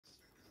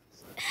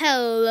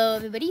Hello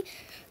everybody.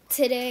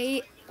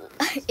 Today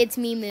it's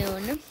me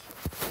Moon,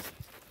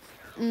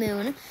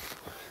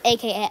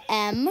 aka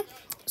M.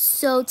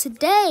 So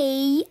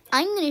today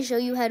I'm going to show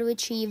you how to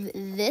achieve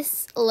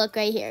this look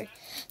right here.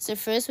 So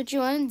first what you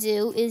want to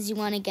do is you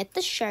want to get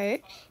the shirt,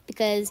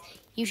 because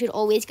you should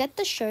always get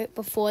the shirt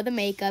before the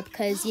makeup,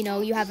 because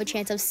you have a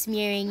chance of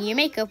smearing your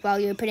makeup while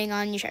you're putting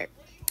on your shirt.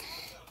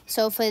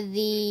 So for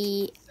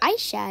the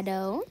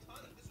eyeshadow,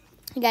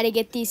 you gotta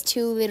get these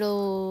two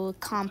little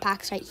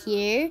compacts right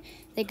here,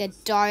 like a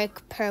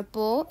dark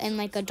purple and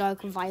like a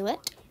dark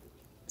violet.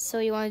 So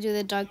you want to do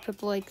the dark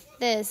purple like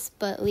this,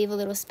 but leave a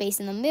little space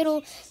in the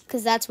middle,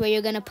 because that's where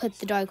you're gonna put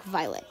the dark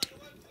violet.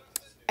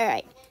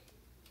 Alright.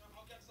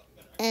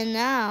 And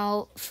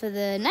now for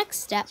the next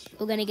step,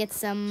 we're gonna get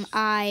some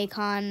eye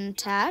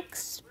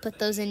contacts, put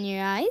those in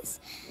your eyes.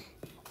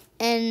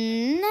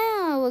 And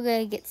now we're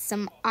gonna get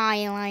some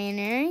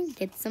eyeliner,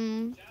 get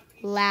some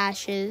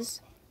lashes.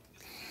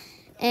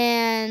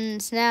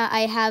 And now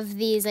I have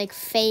these like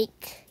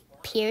fake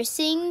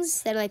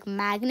piercings that are like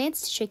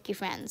magnets to trick your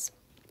friends.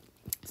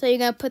 So you're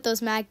going to put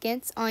those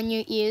magnets on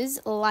your ears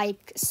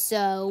like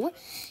so.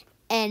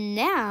 And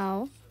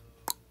now,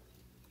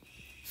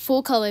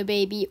 full color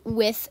baby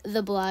with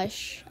the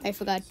blush. I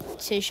forgot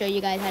to show you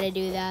guys how to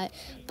do that.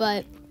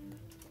 But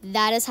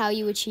that is how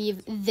you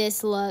achieve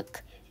this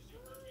look.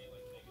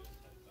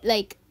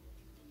 Like,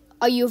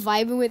 are you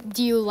vibing with,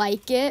 do you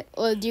like it?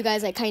 Or do you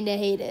guys like kind of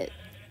hate it?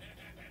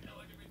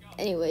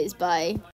 Anyways, bye.